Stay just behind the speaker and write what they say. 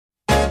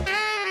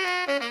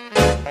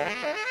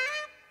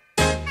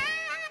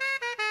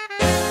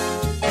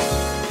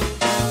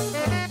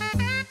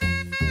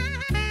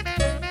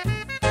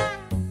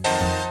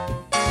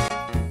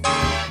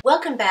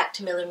Welcome back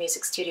to Miller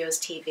Music Studios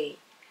TV.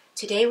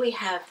 Today we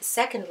have the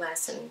second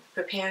lesson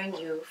preparing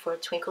you for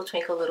Twinkle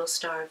Twinkle Little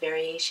Star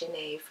Variation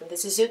A from the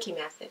Suzuki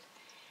method.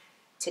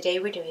 Today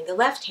we're doing the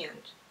left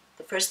hand.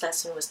 The first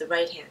lesson was the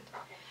right hand.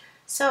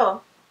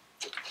 So,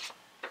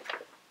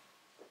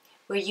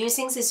 we're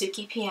using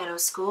Suzuki Piano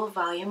School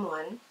Volume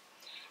 1,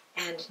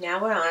 and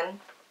now we're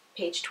on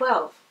page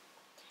 12.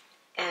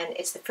 And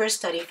it's the first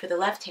study for the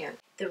left hand.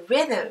 The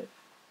rhythm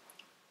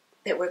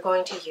that we're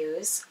going to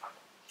use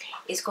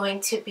is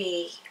going to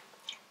be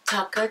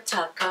tucka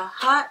tucka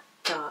hot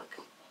dog.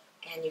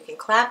 And you can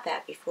clap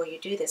that before you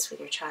do this with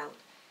your child.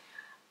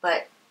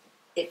 But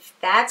if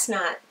that's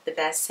not the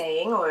best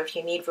saying, or if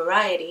you need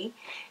variety,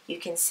 you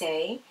can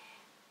say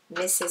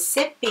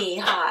Mississippi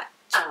hot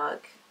dog,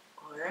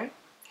 or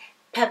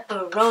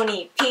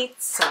pepperoni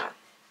pizza,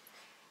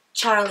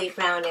 Charlie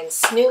Brown and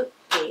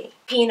Snoopy,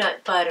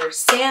 peanut butter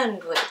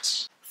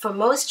sandwich. For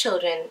most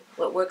children,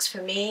 what works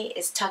for me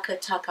is tucka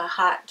tucka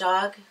hot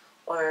dog,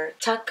 or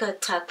tucka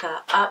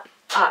tucka up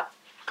up.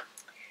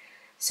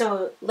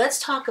 So let's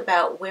talk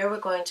about where we're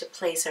going to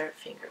place our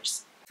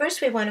fingers. First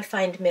we want to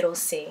find middle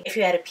C. If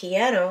you're at a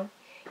piano,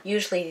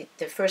 usually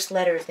the first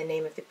letter of the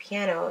name of the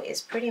piano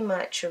is pretty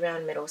much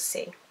around middle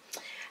C.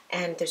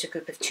 And there's a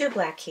group of 2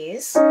 black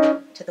keys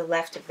to the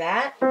left of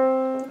that,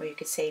 or you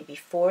could say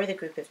before the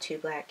group of 2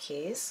 black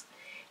keys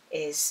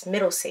is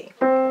middle C.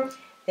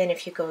 Then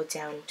if you go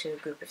down to a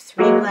group of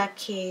 3 black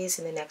keys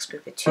and the next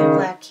group of 2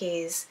 black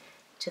keys,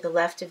 to the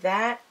left of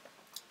that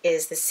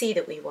is the C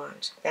that we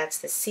want. That's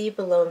the C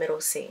below middle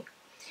C.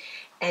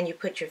 And you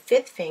put your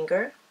 5th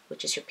finger,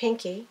 which is your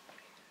pinky,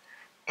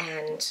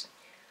 and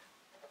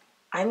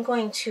I'm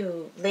going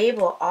to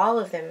label all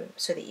of them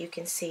so that you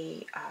can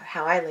see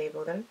how I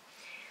label them.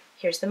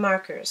 Here's the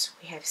markers.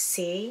 We have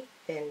C,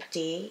 then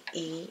D,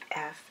 E,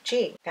 F,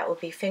 G. That will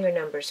be finger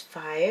numbers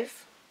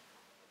 5,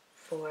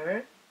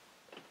 4,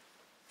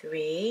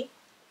 3,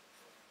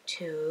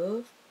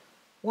 2,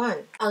 1.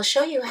 I'll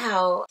show you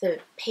how the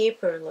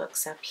paper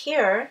looks up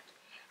here,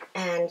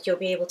 and you'll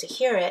be able to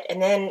hear it,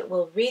 and then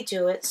we'll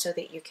redo it so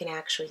that you can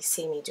actually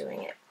see me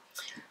doing it.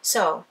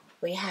 So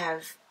we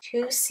have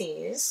 2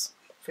 C's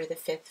for the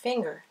 5th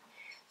finger.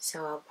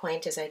 So I'll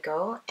point as I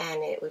go,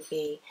 and it would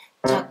be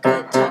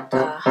tucka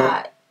tucka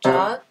hot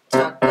dog,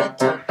 tucka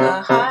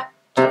tucka hot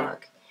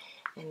dog.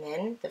 And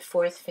then the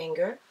 4th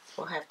finger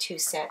will have 2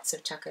 sets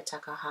of tucka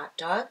tucka hot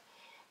dog,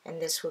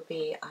 and this will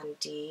be on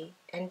D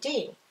and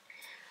D.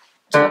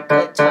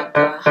 Tucka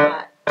tucka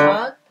hot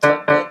dog,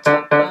 tucka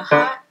tucka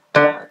hot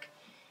dog.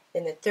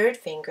 Then the 3rd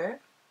finger,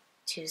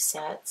 2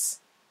 sets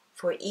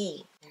for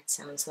E. That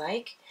sounds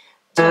like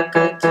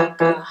tucka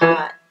tucka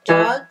hot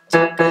dog,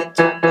 tucka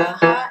tucka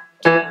hot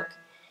dog.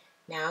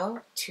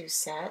 Now 2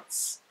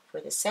 sets for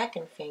the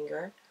 2nd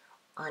finger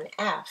on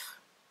F.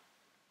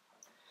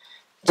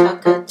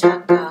 Tucka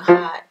tucka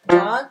hot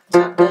dog,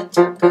 tucka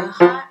tucka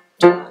hot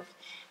dog.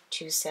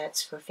 2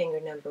 sets for finger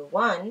number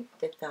 1,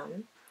 the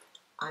thumb,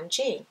 on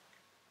G.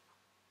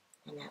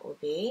 And that will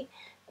be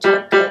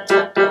tucka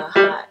tucka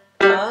hot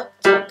dog,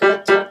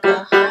 tucka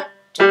tucka hot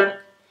dog.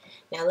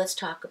 Now let's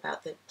talk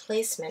about the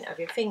placement of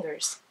your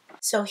fingers.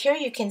 So here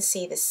you can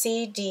see the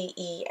C, D,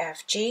 E,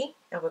 F, G,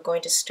 and we're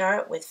going to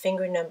start with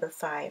finger number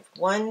 5.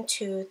 1,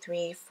 2,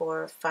 3,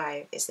 4,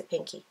 5 is the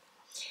pinky.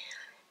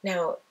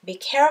 Now be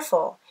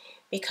careful,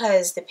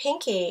 because the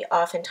pinky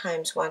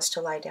oftentimes wants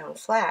to lie down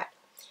flat,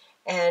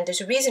 and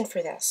there's a reason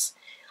for this.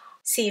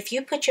 See, if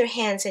you put your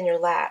hands in your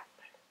lap,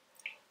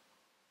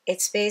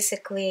 it's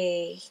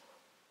basically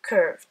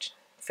curved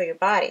for your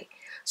body.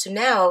 So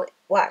now,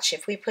 watch,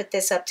 if we put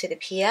this up to the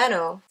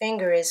piano,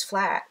 finger is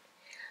flat.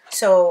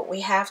 So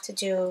we have to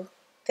do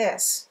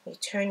this. You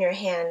turn your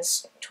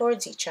hands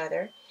towards each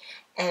other,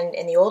 and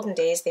in the olden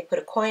days they put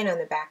a coin on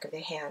the back of the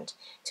hand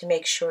to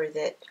make sure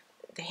that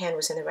the hand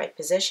was in the right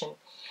position.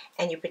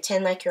 And you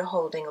pretend like you're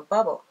holding a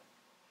bubble,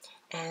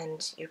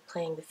 and you're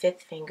playing the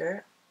 5th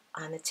finger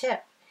on the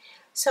tip.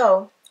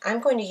 So I'm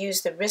going to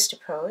use the wrist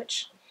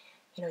approach.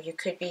 You know, you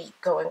could be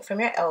going from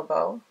your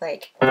elbow,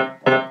 like,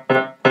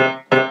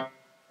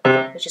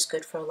 which is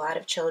good for a lot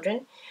of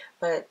children,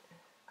 but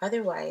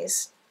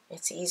otherwise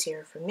it's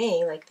easier for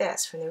me like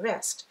this, from the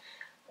wrist.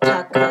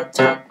 Tucka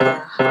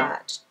tucka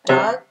hot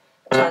dog,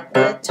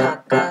 tucka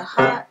tucka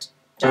hot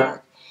dog.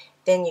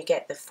 Then you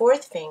get the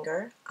 4th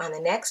finger on the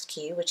next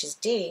key, which is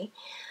D.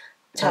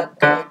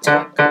 Tucka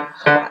tucka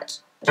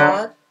hot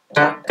dog,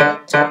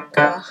 tucka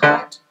tucka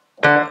hot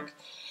dog.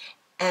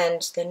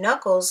 And the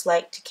knuckles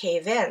like to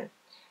cave in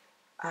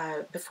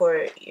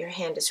before your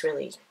hand is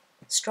really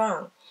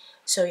strong.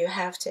 So you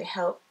have to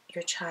help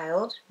your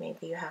child.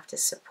 Maybe you have to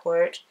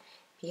support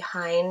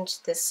behind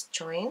this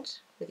joint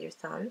with your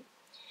thumb.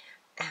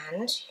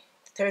 And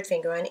the 3rd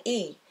finger on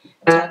E.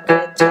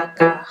 Tucka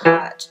tucka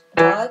hot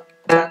dog,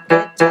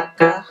 tucka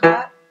tucka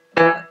hot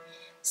dog.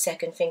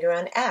 2nd finger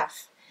on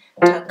F.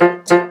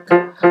 Tucka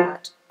tucka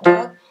hot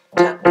dog,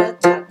 tucka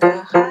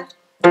tucka hot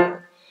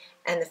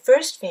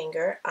first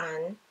finger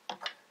on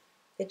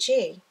the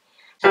G.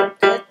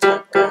 Tucka,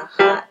 tucka,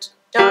 hot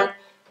dog.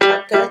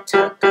 Tucka,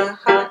 tucka,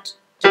 hot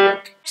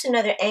dog. Here's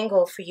another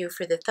angle for you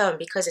for the thumb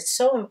because it's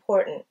so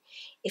important.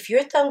 If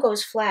your thumb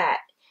goes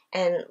flat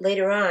and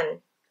later on,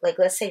 like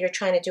let's say you're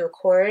trying to do a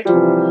chord,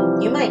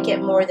 you might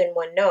get more than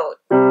one note.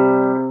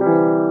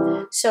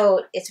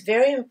 So it's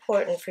very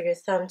important for your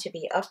thumb to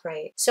be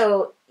upright.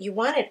 So you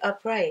want it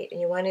upright, and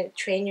you want to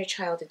train your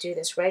child to do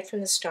this right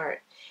from the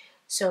start.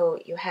 So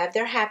you have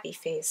their happy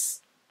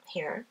face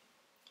here,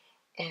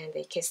 and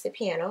they kiss the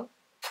piano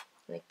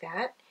like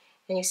that.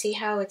 And you see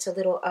how it's a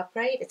little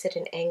upright? It's at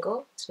an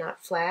angle. It's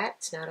not flat.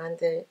 It's not on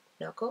the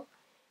knuckle.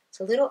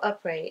 It's a little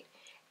upright.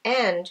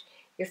 And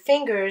your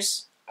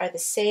fingers are the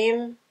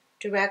same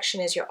direction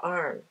as your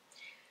arm,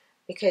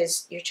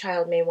 because your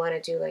child may want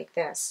to do like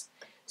this.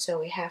 So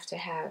we have to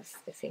have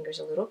the fingers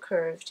a little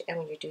curved, and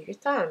when you do your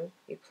thumb,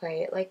 you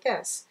play it like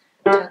this.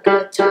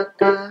 Tucka,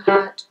 tucka,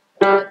 hot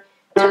dog.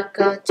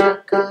 Tucka,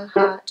 tucka,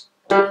 hot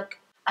dog.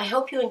 I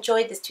hope you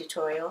enjoyed this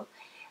tutorial.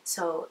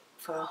 So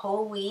for a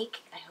whole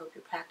week, I hope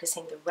you're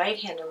practicing the right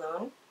hand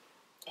alone.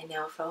 And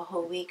now for a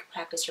whole week,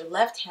 practice your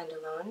left hand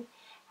alone.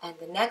 And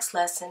the next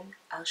lesson,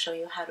 I'll show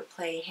you how to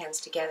play hands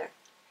together.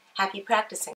 Happy practicing!